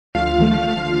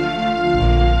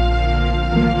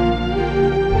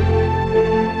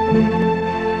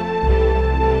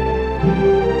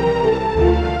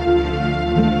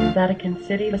Vatican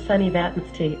City. The sunny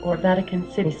Vatican or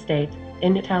Vatican City State,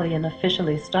 in Italian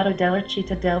officially Stato della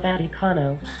Città del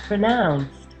Vaticano,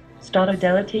 pronounced Stato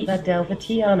della Città del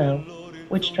Vaticano,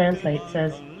 which translates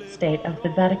as State of the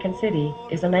Vatican City,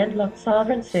 is a landlocked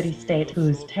sovereign city-state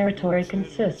whose territory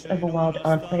consists of a walled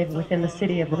enclave within the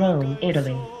city of Rome,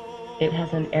 Italy. It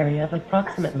has an area of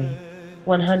approximately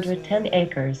 110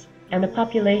 acres and a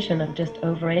population of just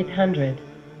over 800.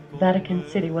 Vatican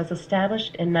City was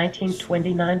established in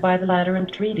 1929 by the Lateran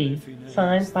Treaty,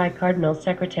 signed by Cardinal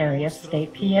Secretary of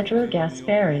State Pietro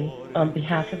Gasparri, on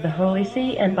behalf of the Holy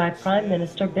See, and by Prime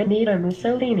Minister Benito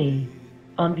Mussolini,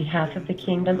 on behalf of the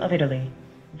Kingdom of Italy.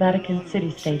 Vatican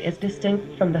City State is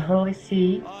distinct from the Holy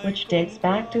See, which dates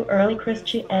back to early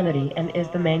Christianity and is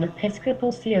the main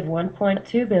episcopal see of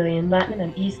 1.2 billion Latin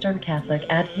and Eastern Catholic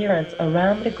adherents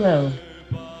around the globe.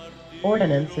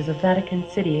 Ordinances of Vatican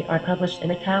City are published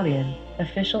in Italian.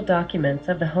 Official documents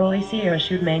of the Holy See are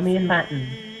issued mainly in Latin.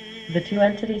 The two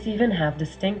entities even have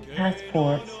distinct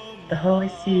passports, the Holy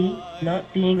See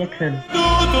not being a country.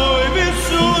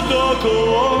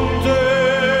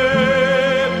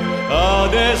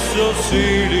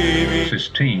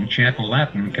 Sistine Chapel,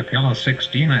 Latin Cappella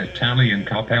Sixtina, Italian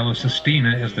Cappella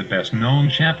Sistina, is the best known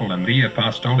chapel in the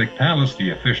Apostolic Palace,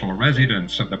 the official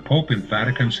residence of the Pope in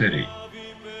Vatican City.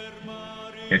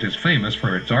 It is famous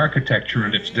for its architecture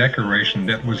and its decoration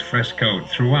that was frescoed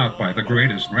throughout by the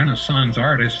greatest Renaissance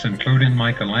artists, including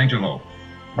Michelangelo,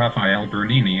 Raphael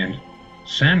Bernini, and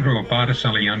Sandro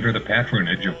Botticelli. Under the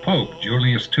patronage of Pope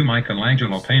Julius II,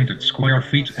 Michelangelo painted square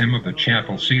feet of the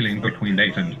chapel ceiling between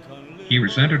 8 and. He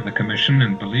resented the commission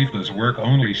and believed his work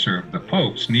only served the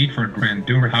Pope's need for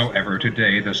grandeur. However,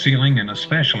 today the ceiling, and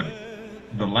especially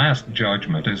the Last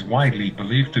Judgment, is widely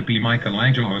believed to be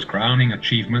Michelangelo's crowning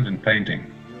achievement in painting.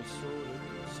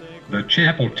 The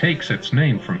chapel takes its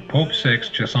name from Pope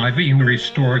Sixtus IV, who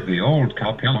restored the old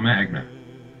Cappella Magna.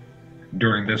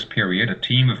 During this period, a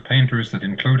team of painters that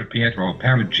included Pietro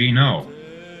Perugino,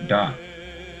 da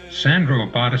Sandro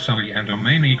Botticelli, and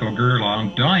Domenico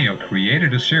Ghirlandaio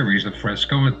created a series of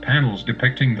frescoed panels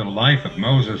depicting the life of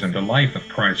Moses and the life of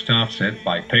Christ, offset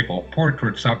by papal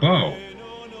portraits above.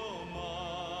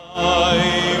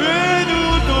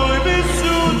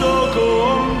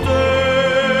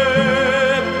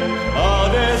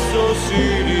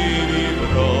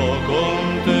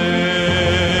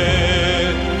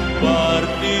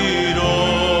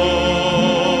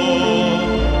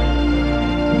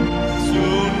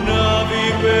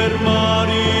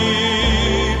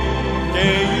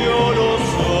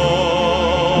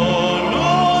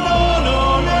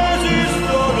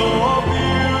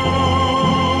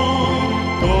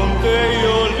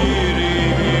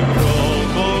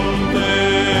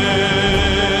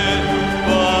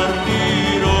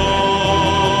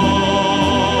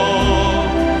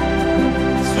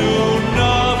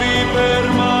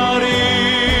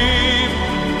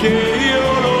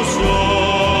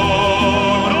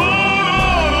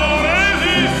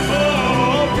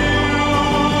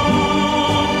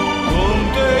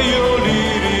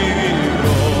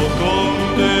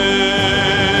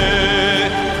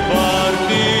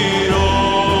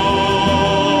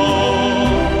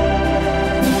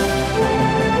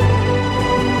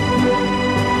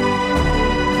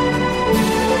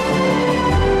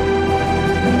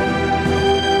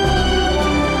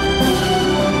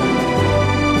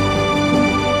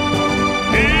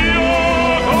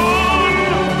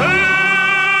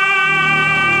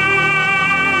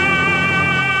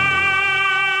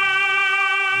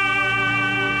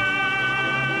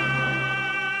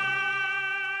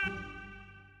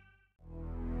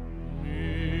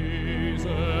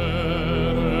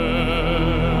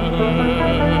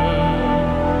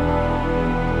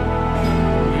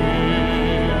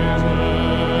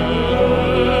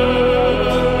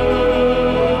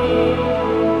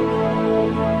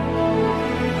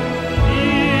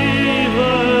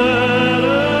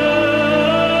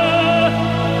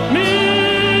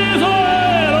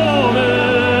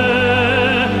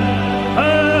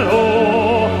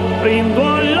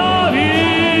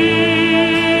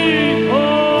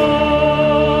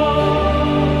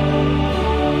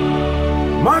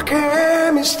 Ma che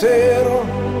mistero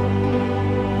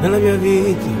nella mia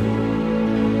vita,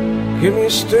 che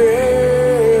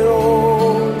mistero.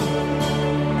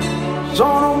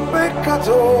 Sono un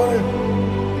peccatore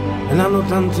e ne hanno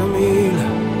 80.000,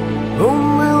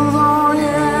 un menzognero.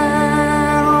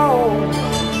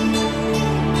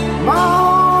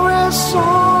 Ma ove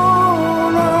sono?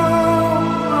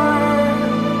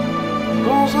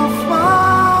 Cosa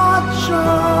faccio?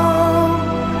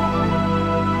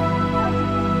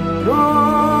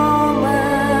 Come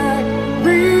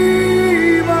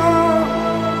vivo?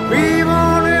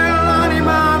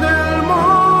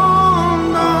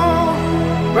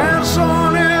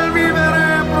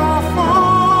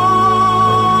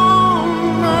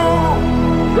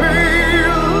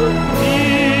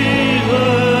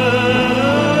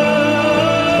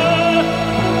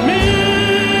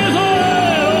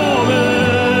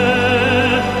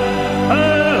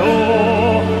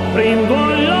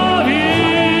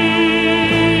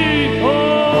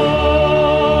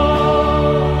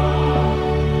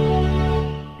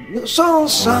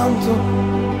 santo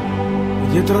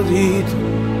ti tradito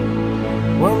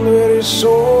quando eri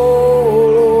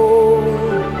solo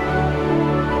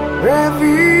e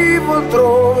vivo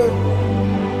altrove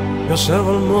e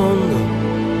osservo il mondo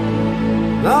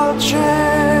dal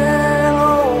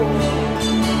cielo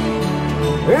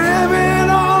e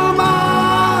vedo il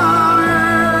mare,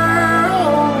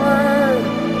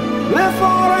 le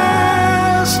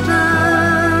foreste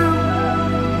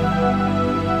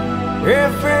e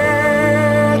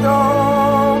vedo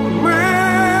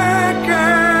me che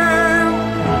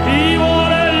vivo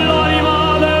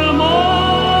nell'anima del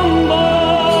mondo,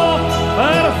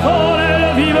 persone il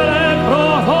vivere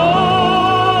profondo.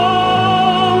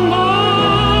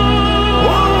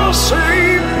 quando sei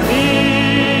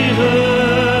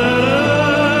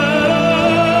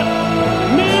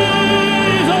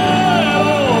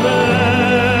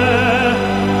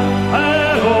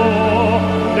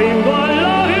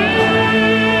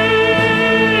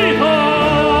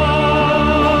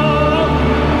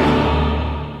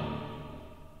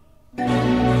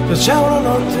c'è una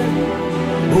notte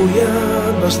buia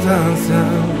abbastanza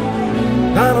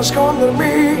da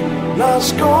nascondermi,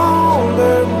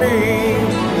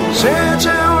 se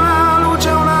c'è una luce,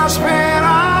 una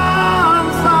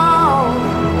speranza.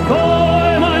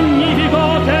 Come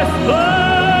magnifico che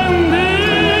splendi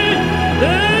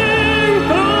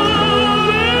dentro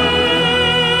me.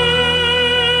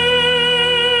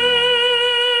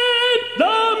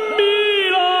 Dammi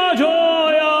la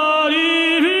gioia di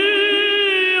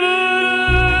vivere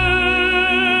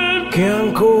Che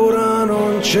ancora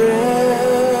non c'è.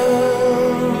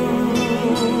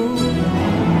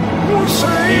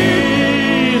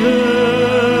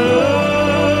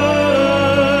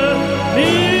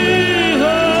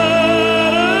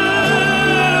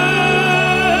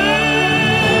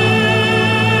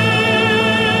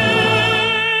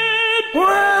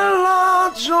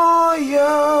 Quella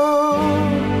gioia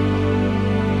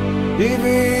di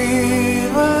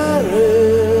vivere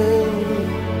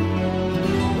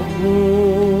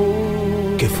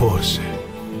che forse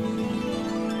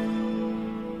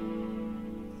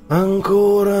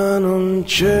ancora non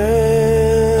c'è.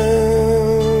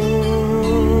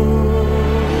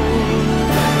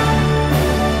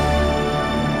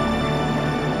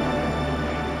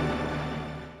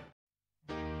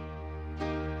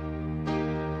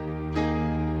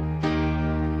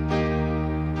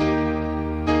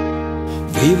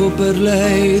 Vivo per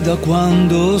lei da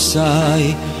quando,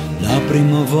 sai, la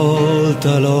prima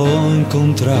volta l'ho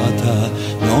incontrata.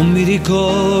 Non mi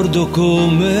ricordo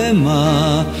come,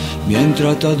 ma mi è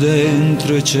entrata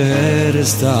dentro e c'è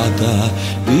restata.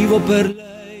 Vivo per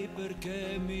lei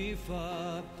perché mi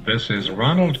fa. This is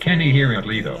Ronald Kenny here at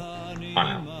Lido.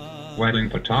 Wedding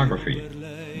Photography.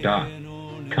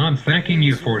 Com thanking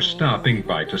you for stopping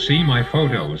by to see my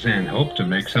photos and hope to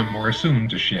make some more soon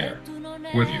to share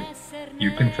with you.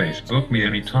 You can Facebook me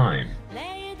anytime.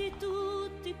 Lei è di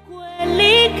tutti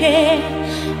quelli che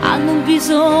hanno un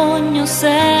bisogno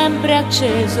sempre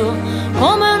acceso,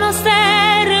 come uno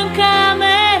stereo in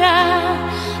camera,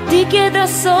 di chi è da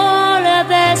sole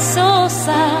adesso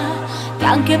sa che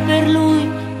anche per lui,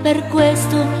 per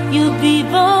questo io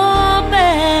vivo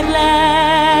per lei.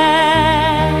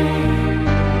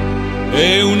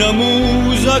 È una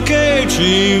musa che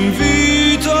ci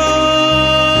invita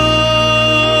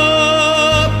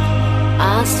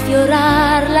a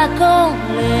sfiorarla con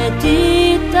le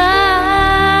dita,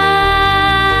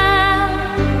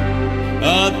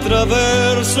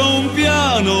 attraverso un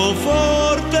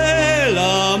pianoforte,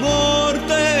 la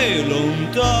morte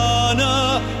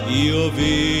lontana, io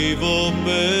vivo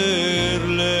per